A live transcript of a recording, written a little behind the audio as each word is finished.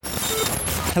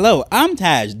Hello, I'm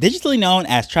Taj, digitally known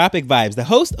as Tropic Vibes, the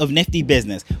host of Nifty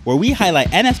Business, where we highlight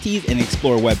NFTs and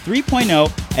explore Web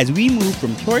 3.0 as we move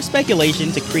from pure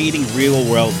speculation to creating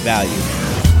real-world value.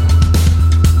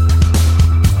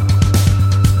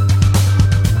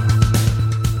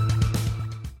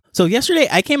 So yesterday,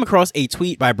 I came across a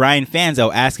tweet by Brian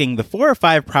Fanzo asking the 4 or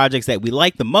 5 projects that we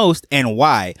like the most and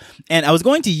why. And I was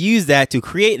going to use that to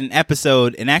create an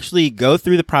episode and actually go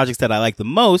through the projects that I like the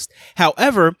most.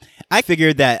 However, I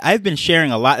figured that I've been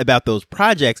sharing a lot about those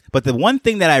projects, but the one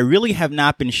thing that I really have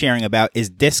not been sharing about is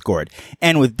Discord.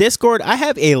 And with Discord, I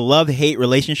have a love-hate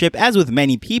relationship, as with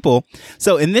many people.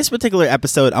 So in this particular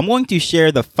episode, I'm going to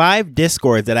share the 5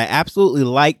 Discords that I absolutely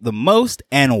like the most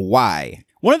and why.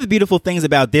 One of the beautiful things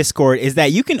about Discord is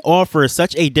that you can offer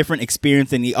such a different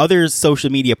experience than the other social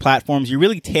media platforms. You're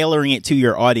really tailoring it to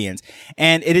your audience.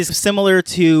 And it is similar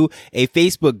to a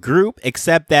Facebook group,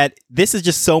 except that this is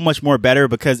just so much more better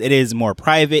because it is more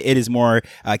private. It is more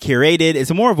curated.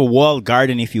 It's more of a walled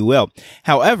garden, if you will.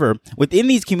 However, within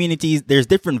these communities, there's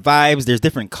different vibes, there's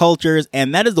different cultures.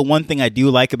 And that is the one thing I do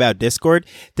like about Discord.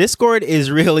 Discord is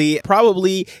really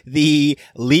probably the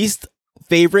least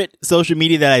favorite social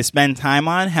media that I spend time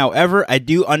on. However, I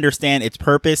do understand its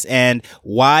purpose and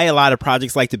why a lot of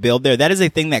projects like to build there. That is a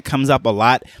thing that comes up a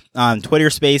lot on Twitter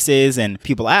Spaces, and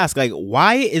people ask, like,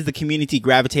 why is the community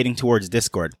gravitating towards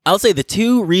Discord? I'll say the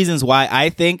 2 reasons why I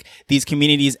think these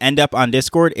communities end up on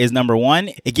Discord is, number 1,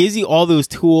 it gives you all those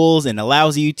tools and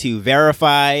allows you to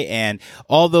verify and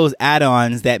all those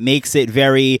add-ons that makes it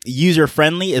very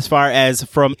user-friendly as far as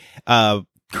from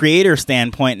creator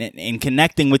standpoint in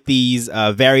connecting with these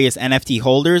various NFT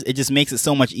holders. It just makes it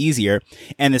so much easier.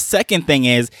 And the second thing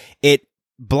is it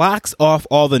blocks off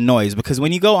all the noise, because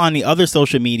when you go on the other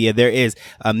social media, there is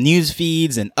news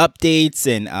feeds and updates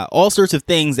and all sorts of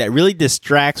things that really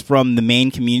distracts from the main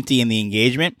community and the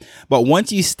engagement. But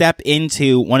once you step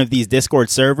into one of these Discord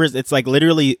servers, it's like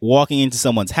literally walking into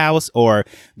someone's house or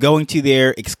going to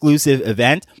their exclusive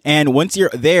event. And once you're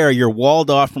there, you're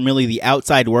walled off from really the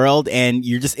outside world, and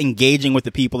you're just engaging with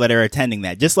the people that are attending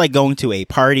that. Just like going to a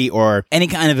party or any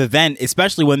kind of event,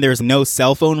 especially when there's no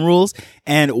cell phone rules.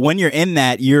 And when you're in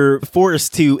that, you're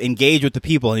forced to engage with the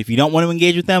people. And if you don't want to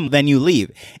engage with them, then you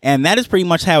leave. And that is pretty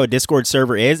much how a Discord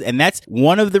server is. And that's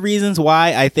one of the reasons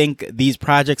why I think these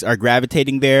projects are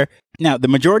gravitating there. Now, the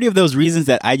majority of those reasons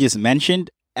that I just mentioned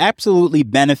absolutely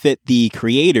benefit the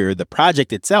creator, the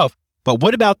project itself. But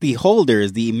what about the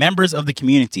holders, the members of the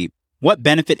community? What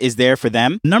benefit is there for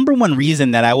them? Number 1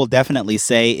 reason that I will definitely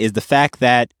say is the fact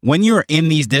that when you're in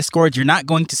these Discords, you're not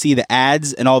going to see the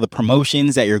ads and all the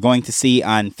promotions that you're going to see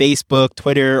on Facebook,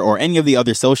 Twitter, or any of the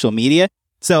other social media.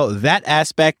 So that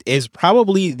aspect is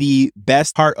probably the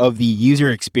best part of the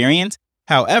user experience.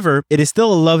 However, it is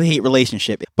still a love-hate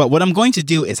relationship. But what I'm going to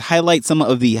do is highlight some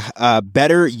of the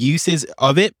better uses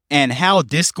of it and how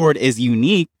Discord is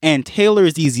unique and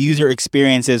tailors these user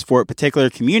experiences for a particular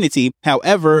community.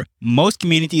 However, most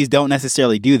communities don't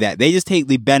necessarily do that. They just take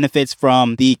the benefits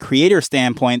from the creator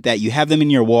standpoint that you have them in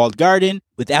your walled garden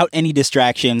without any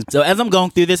distractions. So as I'm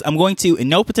going through this, I'm going to, in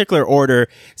no particular order,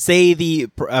 say the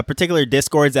particular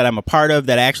Discords that I'm a part of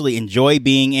that I actually enjoy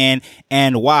being in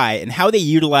and why, and how they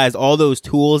utilize all those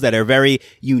tools that are very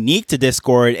unique to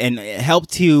Discord and help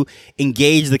to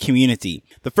engage the community.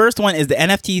 The first one is the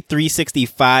NFT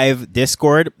 365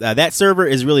 Discord. That server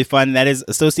is really fun. That is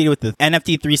associated with the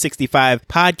NFT 365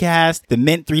 podcast, the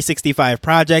Mint 365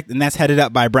 project, and that's headed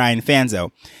up by Brian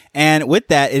Fanzo. And with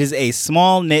that, it is a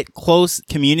small knit, close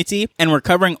community, and we're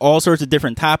covering all sorts of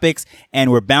different topics,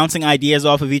 and we're bouncing ideas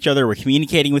off of each other. We're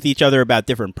communicating with each other about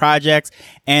different projects,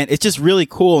 and it's just really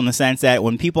cool in the sense that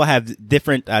when people have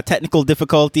different technical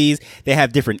difficulties, they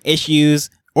have different issues,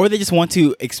 or they just want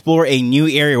to explore a new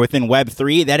area within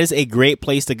Web3, that is a great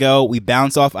place to go. We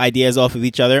bounce off ideas off of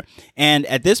each other. And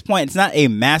at this point, it's not a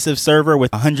massive server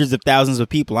with hundreds of thousands of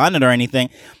people on it or anything.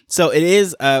 So it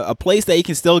is a place that you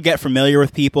can still get familiar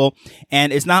with people.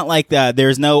 And it's not like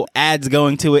there's no ads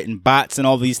going to it and bots and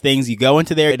all these things. You go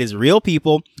into there, it is real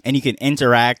people, and you can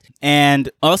interact. And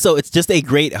also, it's just a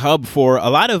great hub for a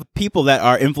lot of people that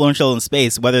are influential in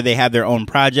space, whether they have their own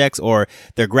projects or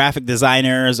they're graphic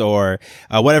designers or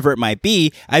whatever it might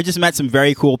be. I've just met some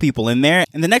very cool people in there.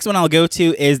 And the next one I'll go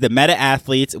to is the Meta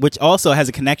Athletes, which also has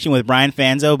a connection with Brian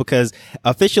Fanzo because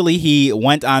officially he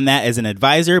went on that as an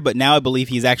advisor, but now I believe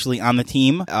he's actually on the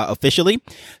team officially.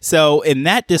 So in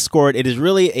that Discord, it is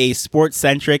really a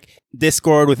sports-centric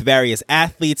Discord with various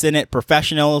athletes in it,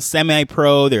 professionals,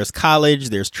 semi-pro, there's college,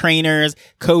 there's trainers,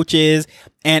 coaches,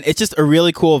 and it's just a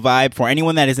really cool vibe for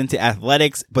anyone that is into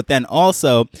athletics, but then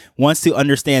also wants to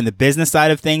understand the business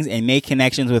side of things and make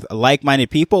connections with like-minded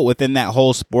people within that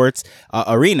whole sports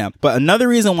arena. But another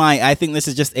reason why I think this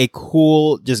is just a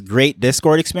cool, just great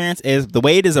Discord experience is the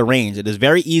way it is arranged. It is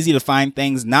very easy to find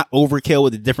things, not overkill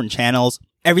with the different channels.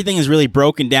 Everything is really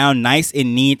broken down, nice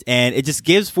and neat, and it just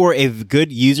gives for a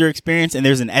good user experience. And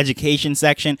there's an education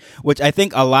section, which I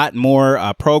think a lot more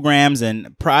programs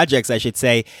and projects, I should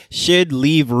say, should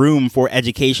leave room for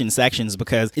education sections,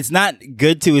 because it's not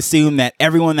good to assume that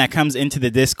everyone that comes into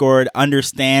the Discord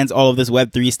understands all of this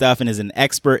Web3 stuff and is an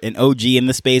expert and OG in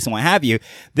the space and what have you.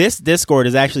 This Discord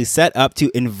is actually set up to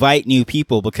invite new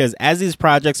people, because as these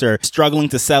projects are struggling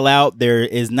to sell out, there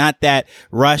is not that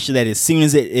rush that as soon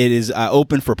as it is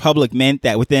open for public mint,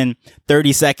 that within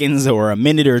 30 seconds or a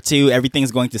minute or two,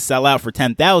 everything's going to sell out for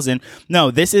 10,000.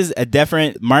 No, this is a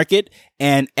different market,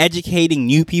 and educating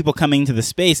new people coming into the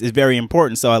space is very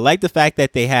important. So I like the fact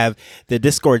that they have the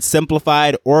Discord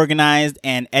simplified, organized,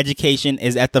 and education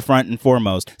is at the front and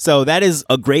foremost. So that is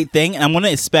a great thing. And I'm going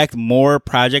to expect more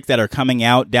projects that are coming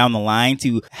out down the line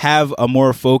to have a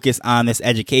more focus on this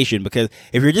education, because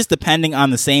if you're just depending on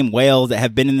the same whales that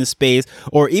have been in the space,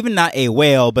 or even not a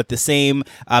whale, but the same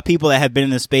people that have been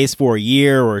in the space for a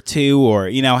year or two, or,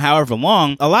 you know, however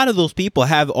long, a lot of those people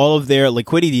have all of their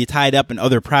liquidity tied up in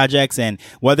other projects, and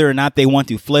whether or not they want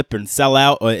to flip and sell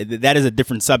out, that is a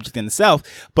different subject in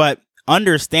itself. But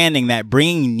understanding that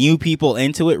bringing new people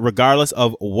into it, regardless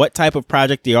of what type of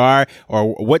project you are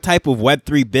or what type of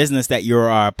Web3 business that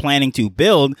you're planning to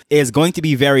build, is going to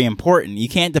be very important. You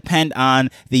can't depend on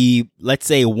the, let's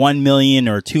say, 1 million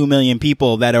or 2 million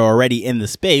people that are already in the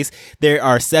space. There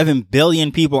are 7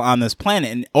 billion people on this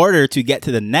planet. In order to get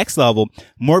to the next level,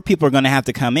 more people are going to have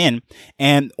to come in.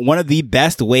 And one of the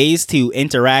best ways to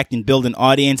interact and build an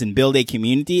audience and build a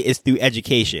community is through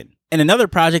education. And another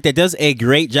project that does a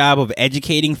great job of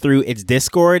educating through its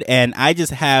Discord, and I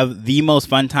just have the most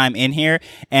fun time in here,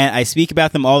 and I speak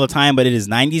about them all the time, but it is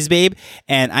 90s Babe,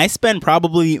 and I spend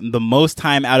probably the most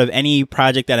time out of any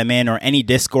project that I'm in or any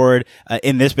Discord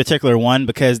in this particular one,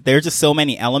 because there's just so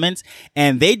many elements,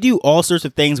 and they do all sorts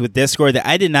of things with Discord that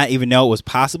I did not even know was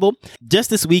possible. Just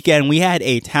this weekend, we had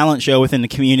a talent show within the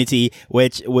community,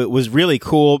 which was really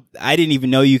cool. I didn't even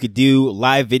know you could do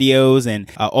live videos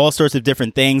and all sorts of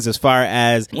different things as far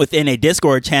as within a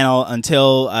Discord channel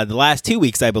until the last 2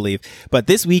 weeks, I believe. But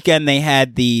this weekend they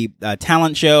had the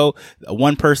talent show.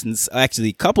 One person's, actually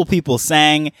a couple people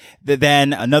sang.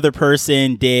 Then another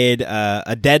person did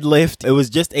a deadlift. It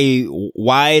was just a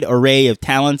wide array of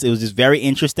talents. It was just very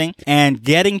interesting. And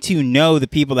getting to know the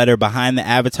people that are behind the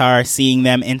avatar, seeing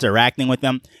them, interacting with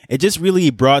them, it just really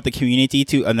brought the community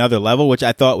to another level, which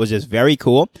I thought was just very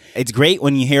cool. It's great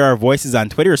when you hear our voices on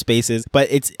Twitter Spaces, but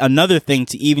it's another thing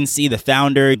to even see the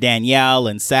founder, Danielle,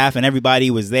 and Saf, and everybody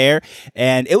was there.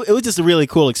 And it was just a really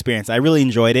cool experience. I really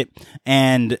enjoyed it,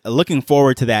 and looking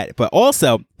forward to that. But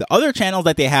also, the other channels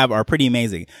that they have are pretty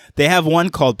amazing. They have one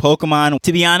called Pokemon.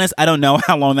 To be honest, I don't know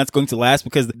how long that's going to last,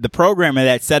 because the programmer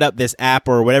that set up this app,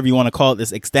 or whatever you want to call it,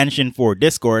 this extension for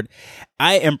Discord,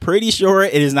 I am pretty sure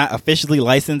it is not officially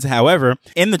licensed. However,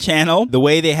 in the channel, the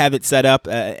way they have it set up,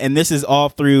 and this is all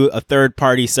through a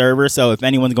third-party server, so if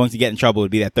anyone's going to get in trouble, it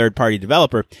would be that third-party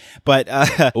developer. But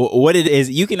what it is,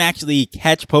 you can actually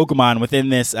catch Pokemon within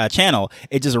this channel.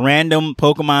 It just random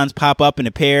Pokemons pop up and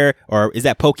appear, or is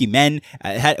that Pokemen?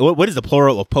 What is the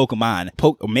plural of Pokemon?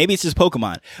 Or maybe it's just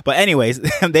Pokemon. But anyways,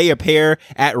 they appear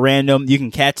at random. You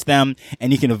can catch them,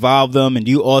 and you can evolve them and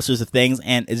do all sorts of things.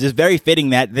 And it's just very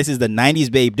fitting that this is the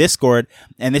 90s Babe Discord,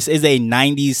 and this is a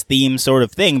 90s theme sort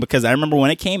of thing, because I remember when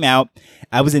it came out,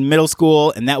 I was in middle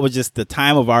school, and that was just the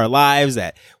time of our lives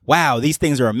that, wow, these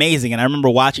things are amazing. And I remember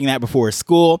watching that before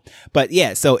school. But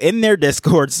yeah, so in their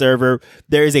Discord server,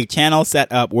 there is a channel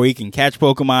set up where you can catch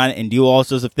Pokemon and do all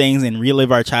sorts of things and relive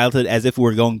our childhood as if we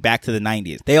were going back to the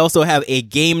 90s. They also have a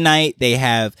game night. They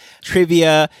have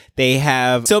trivia. They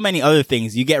have so many other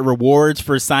things. You get rewards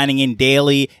for signing in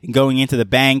daily and going into the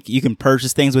bank. You can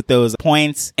purchase things with those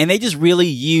points. And they just really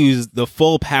use the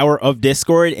full power of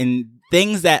Discord and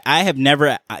things that I have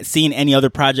never seen any other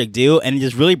project do, and it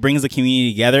just really brings the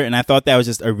community together. And I thought that was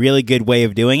just a really good way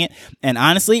of doing it. And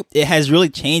honestly, it has really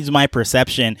changed my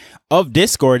perception of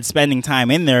Discord, spending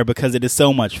time in there, because it is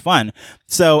so much fun.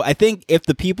 So I think if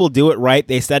the people do it right,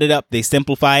 they set it up, they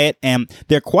simplify it, and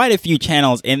there are quite a few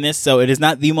channels in this, so it is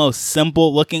not the most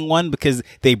simple looking one, because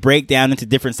they break down into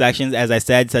different sections, as I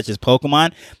said, such as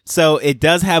Pokemon. So it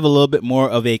does have a little bit more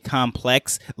of a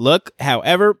complex look.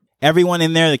 However, Everyone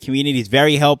in there, the community is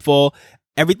very helpful.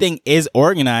 Everything is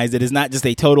organized. It is not just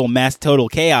a total mess, total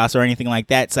chaos or anything like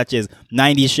that, such as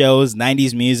 90s shows,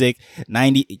 90s music,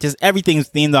 just everything's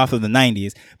themed off of the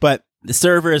 90s. But the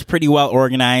server is pretty well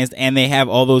organized and they have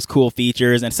all those cool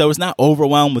features. And so it's not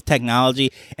overwhelmed with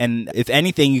technology. And if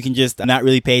anything, you can just not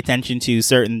really pay attention to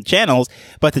certain channels,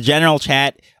 but the general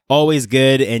chat, always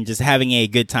good and just having a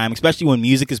good time, especially when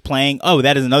music is playing. Oh,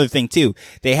 that is another thing too.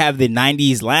 They have the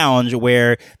 90s lounge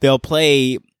where they'll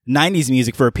play 90s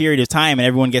music for a period of time and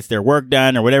everyone gets their work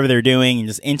done or whatever they're doing and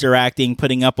just interacting,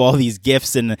 putting up all these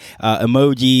GIFs and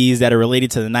emojis that are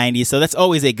related to the 90s. So that's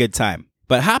always a good time.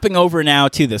 But hopping over now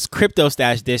to this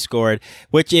CryptoStash Discord,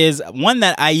 which is one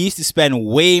that I used to spend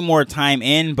way more time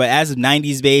in, but as of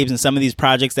 90s Babes and some of these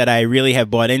projects that I really have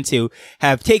bought into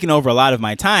have taken over a lot of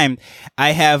my time,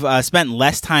 I have spent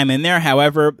less time in there.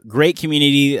 However, great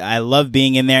community. I love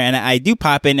being in there, and I do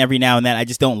pop in every now and then. I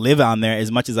just don't live on there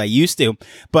as much as I used to.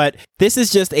 But this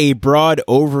is just a broad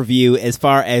overview as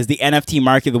far as the NFT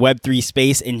market, the Web3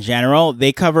 space in general.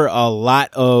 They cover a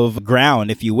lot of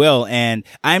ground, if you will, and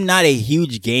I'm not a huge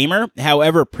gamer.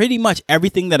 However, pretty much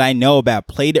everything that I know about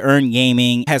play to earn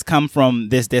gaming has come from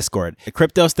this Discord. The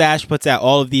CryptoStash puts out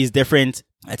all of these different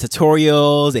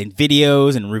tutorials and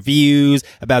videos and reviews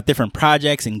about different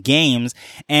projects and games,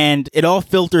 and it all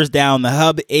filters down. The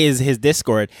hub is his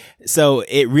Discord, so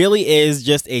it really is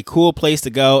just a cool place to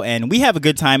go, and we have a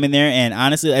good time in there. And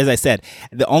honestly, as I said,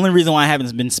 the only reason why I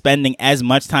haven't been spending as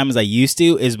much time as I used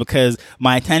to is because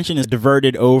my attention is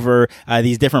diverted over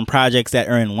these different projects that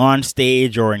are in launch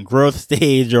stage or in growth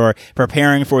stage or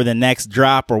preparing for the next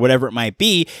drop or whatever it might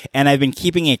be, and I've been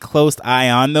keeping a close eye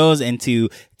on those and to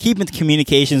keep in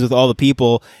communications with all the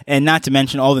people, and not to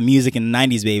mention all the music in the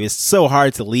 90s, baby. It's so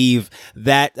hard to leave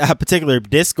that particular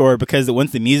Discord because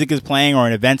once the music is playing or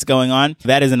an event's going on,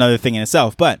 that is another thing in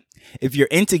itself. But if you're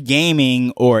into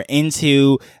gaming or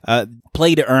into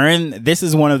play to earn, this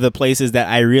is one of the places that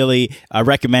I really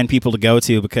recommend people to go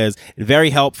to because it's very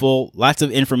helpful, lots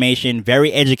of information,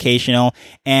 very educational,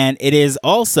 and it is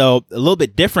also a little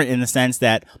bit different in the sense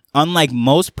that unlike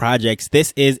most projects,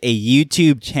 this is a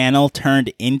YouTube channel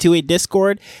turned into a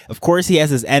Discord. Of course, he has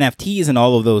his NFTs and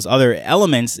all of those other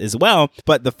elements as well,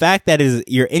 but the fact that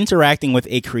you're interacting with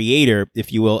a creator,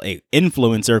 if you will, a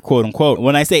influencer, quote unquote.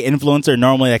 When I say influencer,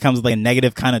 normally that comes with like a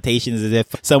negative connotation as if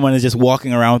someone is just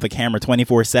walking around with a camera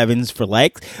 24/7 for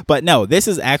likes. But no, this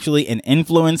is actually an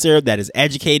influencer that is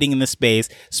educating in the space,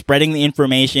 spreading the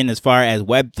information as far as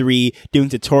Web3, doing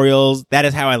tutorials. That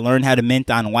is how I learned how to mint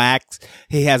on Wax.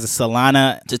 He has a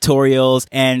Solana tutorials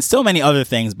and so many other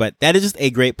things, but that is just a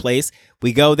great place.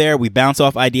 We go there, we bounce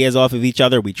off ideas off of each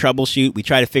other, we troubleshoot, we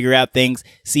try to figure out things,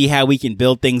 see how we can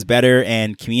build things better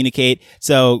and communicate.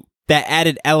 So that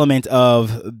added element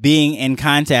of being in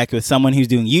contact with someone who's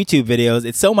doing YouTube videos,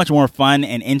 it's so much more fun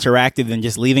and interactive than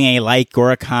just leaving a like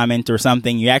or a comment or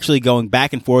something. You're actually going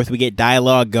back and forth. We get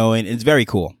dialogue going. It's very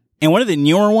cool. And one of the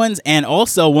newer ones, and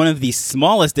also one of the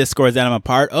smallest Discords that I'm a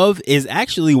part of, is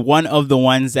actually one of the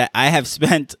ones that I have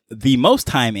spent the most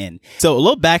time in. So a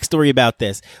little backstory about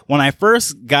this. When I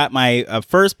first got my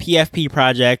first PFP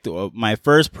project, or my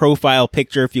first profile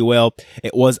picture, if you will,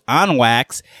 it was on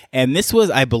Wax. And this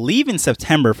was, I believe, in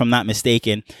September, if I'm not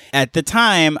mistaken. At the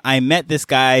time, I met this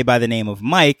guy by the name of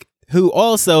Mike, who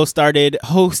also started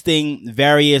hosting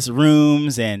various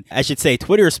rooms and I should say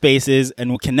Twitter spaces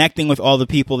and connecting with all the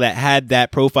people that had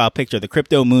that profile picture, the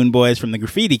Crypto Moon Boys from the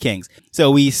Graffiti Kings.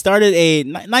 So we started a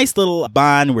nice little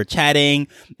bond. We're chatting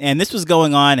and this was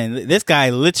going on. And this guy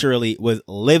literally was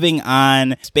living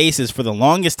on spaces for the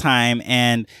longest time.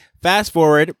 And fast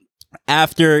forward,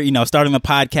 after, starting the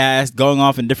podcast, going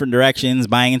off in different directions,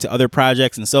 buying into other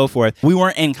projects and so forth, we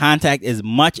weren't in contact as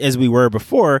much as we were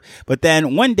before. But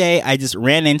then one day I just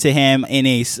ran into him in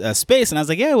a space and I was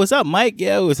like, yeah, what's up, Mike?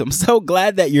 Yeah, I'm so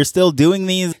glad that you're still doing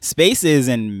these spaces.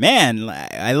 And man,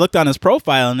 I looked on his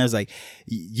profile and I was like,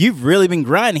 you've really been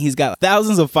grinding. He's got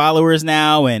thousands of followers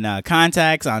now and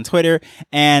contacts on Twitter.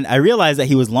 And I realized that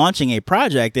he was launching a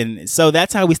project. And so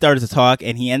that's how we started to talk.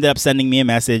 And he ended up sending me a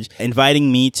message,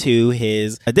 inviting me to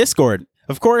his Discord.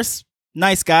 Of course,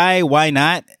 nice guy. Why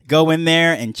not go in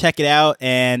there and check it out?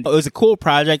 And it was a cool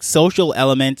project, social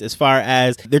element, as far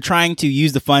as they're trying to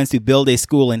use the funds to build a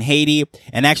school in Haiti.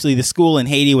 And actually, the school in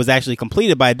Haiti was actually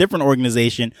completed by a different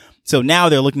organization. So now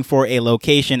they're looking for a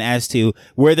location as to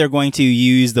where they're going to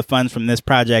use the funds from this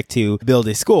project to build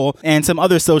a school and some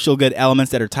other social good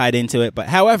elements that are tied into it. But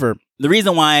however, The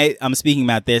reason why I'm speaking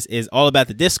about this is all about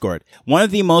the Discord. One of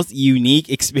the most unique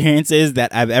experiences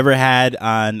that I've ever had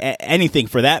on anything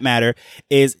for that matter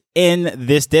is in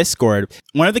this Discord.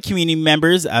 One of the community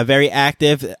members, a very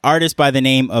active artist by the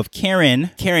name of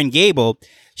Karen Gable,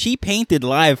 she painted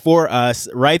live for us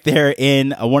right there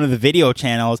in one of the video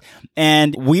channels.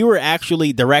 And we were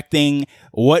actually directing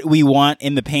what we want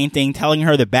in the painting, telling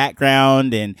her the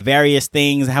background and various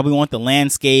things, how we want the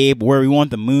landscape, where we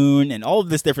want the moon, and all of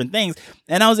these different things.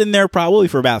 And I was in there probably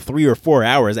for about 3 or 4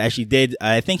 hours as she did.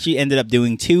 I think she ended up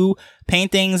doing 2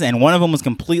 paintings, and one of them was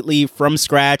completely from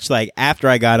scratch, like after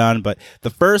I got on. But the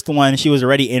first one, she was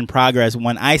already in progress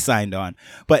when I signed on.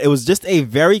 But it was just a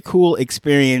very cool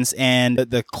experience, and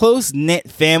the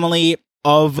close-knit family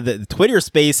of the Twitter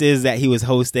spaces that he was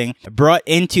hosting brought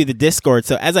into the Discord.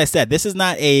 So as I said, this is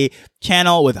not a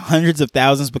channel with hundreds of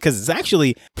thousands, because it's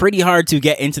actually pretty hard to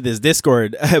get into this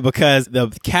Discord because the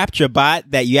CAPTCHA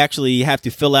bot that you actually have to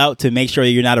fill out to make sure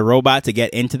you're not a robot to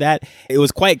get into that, it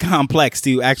was quite complex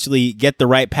to actually get the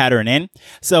right pattern in.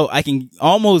 So I can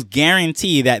almost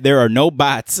guarantee that there are no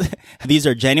bots. These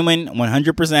are genuine,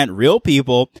 100% real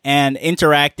people and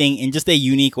interacting in just a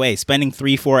unique way, spending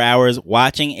 3-4 hours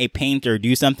watching a painter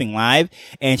do something live.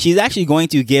 And she's actually going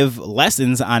to give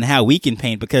lessons on how we can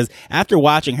paint, because after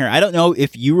watching her, I don't know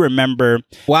if you remember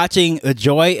watching The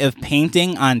Joy of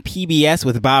Painting on PBS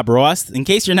with Bob Ross. In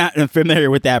case you're not familiar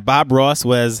with that, Bob Ross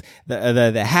was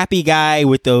the happy guy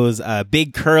with those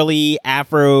big curly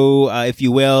afro, if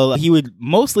you will. He would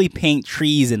mostly paint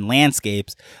trees and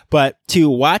landscapes, but to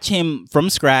watch him from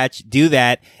scratch do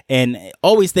that and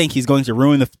always think he's going to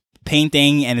ruin the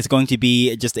painting and it's going to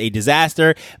be just a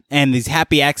disaster, and these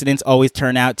happy accidents always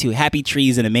turn out to happy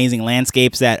trees and amazing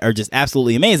landscapes that are just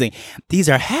absolutely amazing. These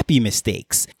are happy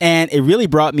mistakes, and it really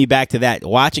brought me back to that,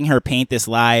 watching her paint this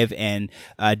live and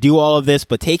do all of this,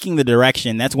 but taking the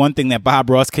direction. That's one thing that Bob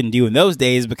Ross couldn't do in those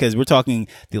days, because we're talking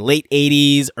the late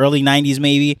 80s, early 90s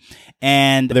maybe,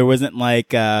 and there wasn't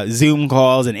like Zoom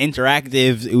calls and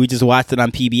interactive. We just watched it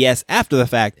on PBS after the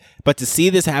fact. But to see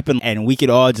this happen and we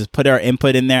could all just put our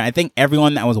input in there, I think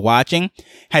everyone that was watching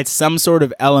had some sort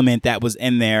of element that was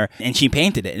in there, and she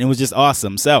painted it, and it was just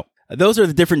awesome. So those are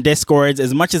the different Discords.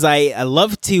 As much as I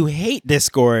love to hate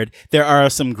Discord, there are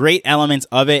some great elements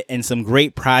of it and some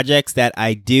great projects that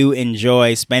I do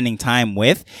enjoy spending time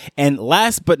with. And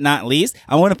last but not least,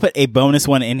 I want to put a bonus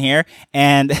one in here.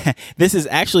 And this is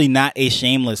actually not a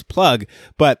shameless plug,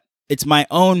 but it's my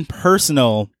own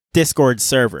personal Discord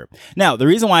server. Now, the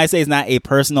reason why I say it's not a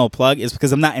personal plug is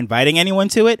because I'm not inviting anyone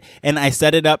to it, and I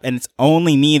set it up and it's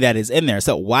only me that is in there.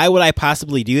 So why would I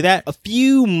possibly do that? A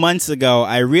few months ago,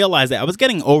 I realized that I was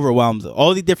getting overwhelmed with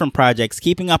all these different projects,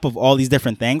 keeping up with all these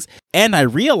different things, and I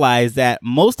realized that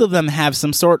most of them have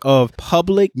some sort of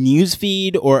public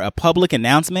newsfeed or a public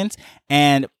announcement.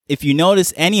 And if you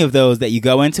notice any of those that you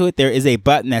go into it, there is a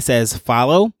button that says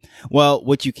follow. Well,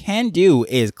 what you can do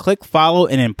is click follow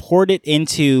and import it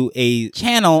into a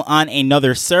channel on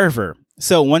another server.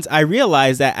 So once I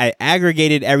realized that I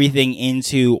aggregated everything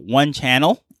into one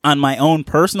channel on my own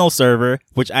personal server,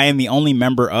 which I am the only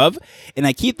member of, and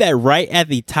I keep that right at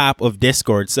the top of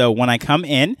Discord. So when I come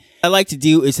in, what I like to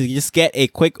do is to just get a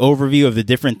quick overview of the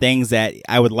different things that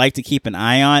I would like to keep an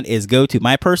eye on, is go to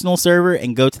my personal server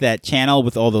and go to that channel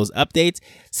with all those updates,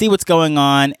 see what's going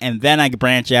on, and then I can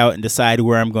branch out and decide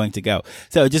where I'm going to go.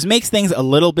 So it just makes things a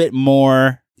little bit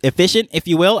more efficient, if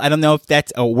you will. I don't know if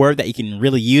that's a word that you can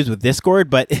really use with Discord,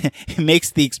 but it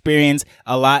makes the experience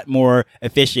a lot more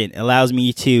efficient. It allows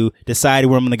me to decide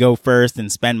where I'm going to go first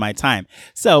and spend my time.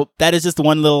 So that is just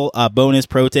one little bonus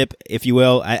pro tip, if you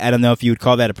will. I don't know if you would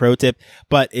call that a pro tip,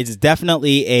 but it's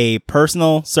definitely a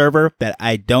personal server that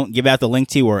I don't give out the link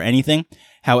to or anything.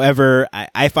 However,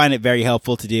 I find it very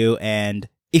helpful to do, and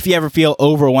if you ever feel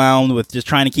overwhelmed with just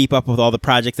trying to keep up with all the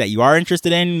projects that you are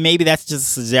interested in, maybe that's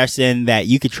just a suggestion that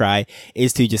you could try,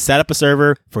 is to just set up a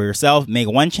server for yourself, make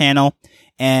one channel,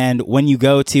 and when you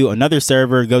go to another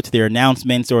server, go to their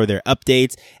announcements or their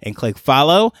updates and click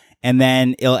follow, and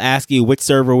then it'll ask you which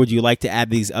server would you like to add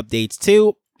these updates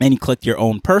to, and you click your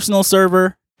own personal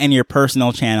server and your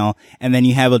personal channel, and then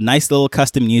you have a nice little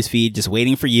custom newsfeed just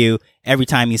waiting for you every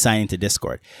time you sign into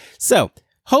Discord. So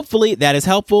hopefully that is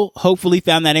helpful. Hopefully you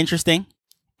found that interesting.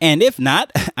 And if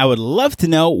not, I would love to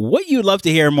know what you'd love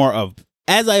to hear more of.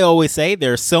 As I always say,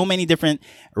 there are so many different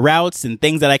routes and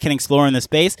things that I can explore in the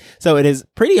space. So it is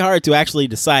pretty hard to actually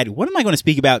decide, what am I going to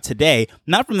speak about today?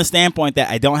 Not from the standpoint that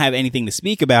I don't have anything to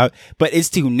speak about, but it's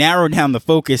to narrow down the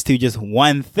focus to just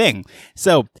one thing.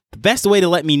 So the best way to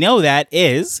let me know that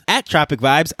is at Tropic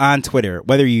Vibes on Twitter.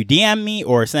 Whether you DM me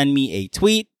or send me a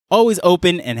tweet, always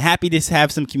open and happy to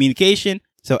have some communication.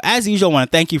 So as usual, I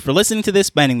want to thank you for listening to this,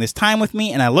 spending this time with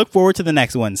me, and I look forward to the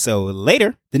next one. So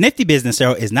later. The Nifty Business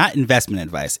Arrow is not investment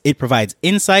advice. It provides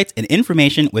insights and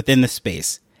information within the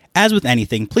space. As with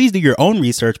anything, please do your own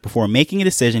research before making a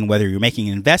decision whether you're making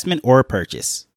an investment or a purchase.